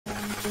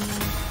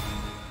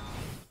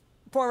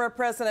Former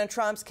President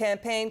Trump's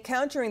campaign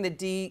countering the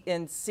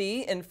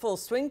DNC in full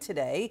swing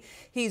today.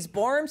 He's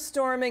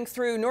storming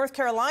through North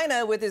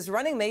Carolina with his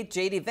running mate,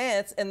 J.D.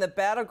 Vance, in the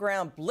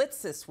battleground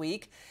blitz this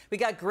week. We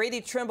got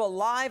Grady Trimble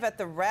live at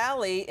the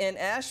rally in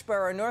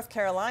Asheboro, North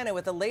Carolina,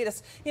 with the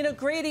latest. You know,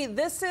 Grady,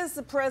 this is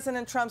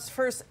President Trump's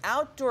first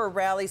outdoor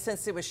rally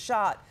since he was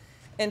shot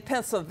in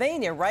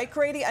Pennsylvania, right,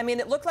 Grady? I mean,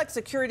 it looked like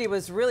security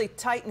was really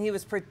tight and he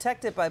was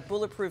protected by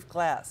bulletproof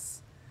glass.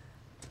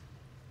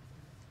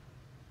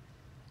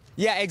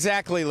 Yeah,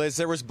 exactly, Liz.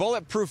 There was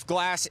bulletproof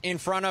glass in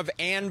front of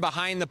and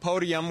behind the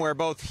podium where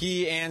both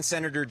he and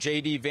Senator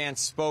J.D. Vance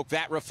spoke.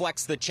 That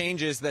reflects the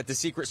changes that the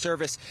Secret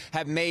Service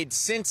have made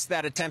since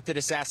that attempted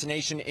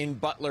assassination in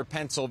Butler,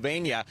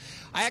 Pennsylvania.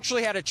 I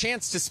actually had a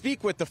chance to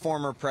speak with the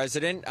former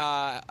president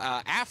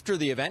after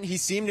the event. He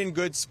seemed in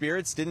good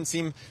spirits, didn't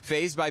seem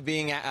fazed by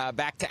being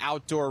back to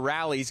outdoor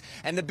rallies.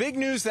 And the big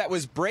news that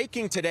was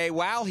breaking today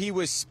while he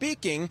was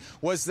speaking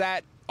was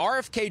that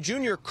RFK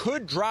Jr.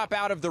 could drop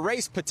out of the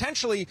race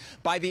potentially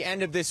by the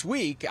end of this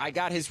week. I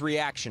got his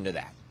reaction to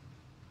that.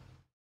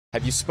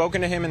 Have you spoken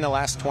to him in the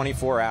last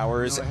 24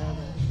 hours? No, I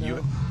haven't.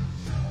 No.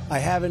 I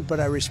haven't, but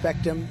I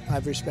respect him.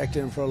 I've respected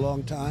him for a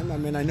long time. I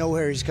mean, I know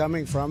where he's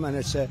coming from, and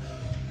it's a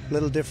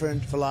little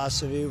different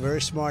philosophy.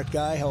 Very smart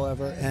guy,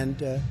 however,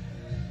 and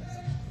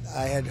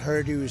I had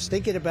heard he was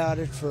thinking about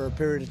it for a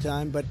period of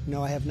time, but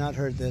no, I have not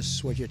heard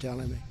this, what you're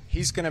telling me.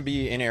 He's going to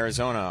be in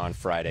Arizona on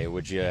Friday.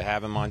 Would you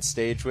have him on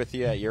stage with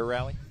you at your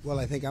rally? Well,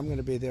 I think I'm going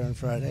to be there on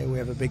Friday. We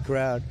have a big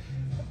crowd.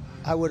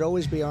 I would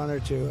always be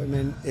honored to. I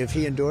mean, if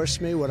he endorsed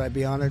me, would I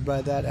be honored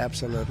by that?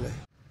 Absolutely.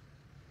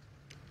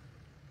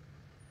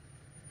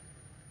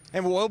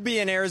 And we'll be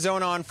in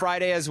Arizona on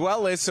Friday as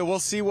well, Liz, so we'll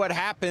see what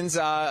happens.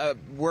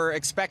 We're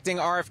expecting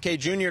RFK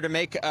Jr. to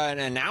make an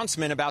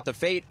announcement about the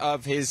fate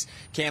of his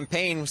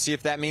campaign. We'll see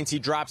if that means he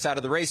drops out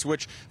of the race,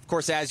 which, of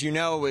course, as you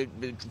know,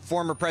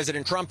 former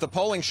President Trump, the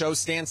polling shows,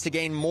 stands to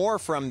gain more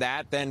from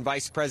that than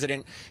Vice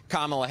President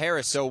Kamala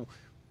Harris. So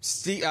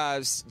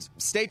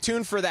stay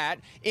tuned for that.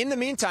 In the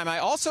meantime, I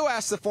also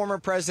asked the former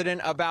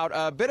president about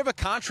a bit of a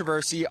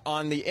controversy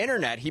on the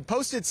internet. He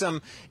posted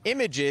some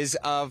images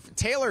of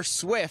Taylor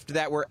Swift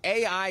that were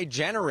AI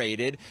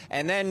generated,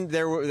 and then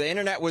the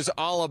internet was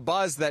all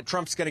abuzz that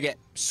Trump's going to get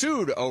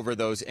sued over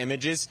those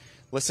images.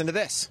 Listen to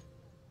this.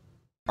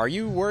 Are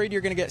you worried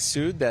you're going to get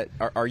sued?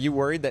 Are you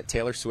worried that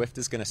Taylor Swift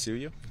is going to sue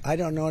you? I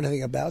don't know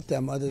anything about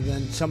them other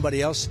than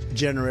somebody else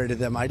generated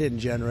them. I didn't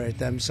generate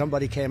them.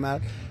 Somebody came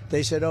out.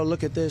 They said, oh,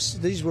 look at this.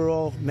 These were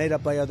all made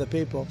up by other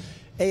people.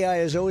 AI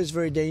is always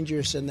very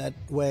dangerous in that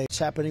way. It's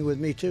happening with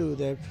me, too.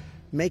 They're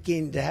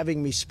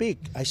having me speak.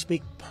 I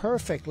speak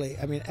perfectly.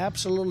 I mean,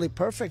 absolutely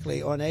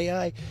perfectly on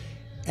AI.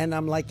 And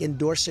I'm like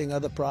endorsing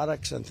other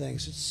products and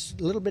things. It's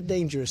a little bit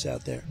dangerous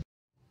out there.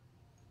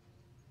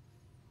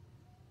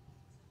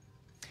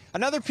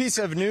 Another piece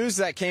of news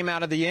that came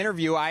out of the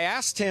interview, I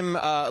asked him,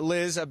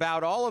 Liz,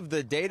 about all of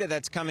the data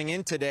that's coming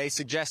in today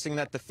suggesting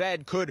that the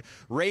Fed could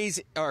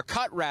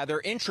cut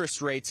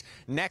interest rates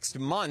next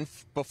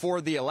month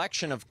before the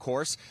election, of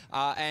course.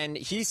 And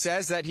he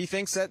says that he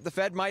thinks that the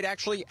Fed might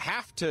actually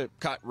have to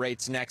cut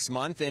rates next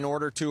month in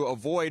order to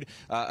avoid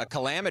a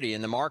calamity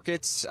in the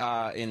markets,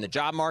 in the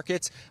job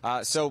markets.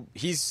 So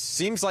he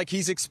seems like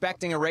he's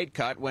expecting a rate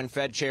cut when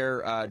Fed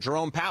Chair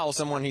Jerome Powell,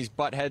 someone he's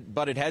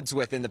butted heads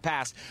with in the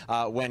past,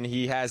 when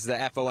he has the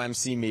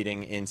FOMC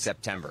meeting in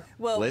September.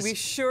 Well, Liz? We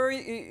sure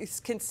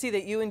can see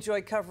that you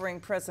enjoy covering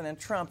President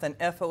Trump and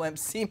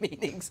FOMC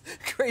meetings.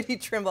 Grady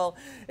Trimble,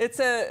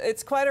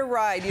 it's quite a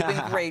ride. You've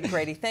been great,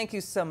 Grady. Thank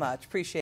you so much. Appreciate it.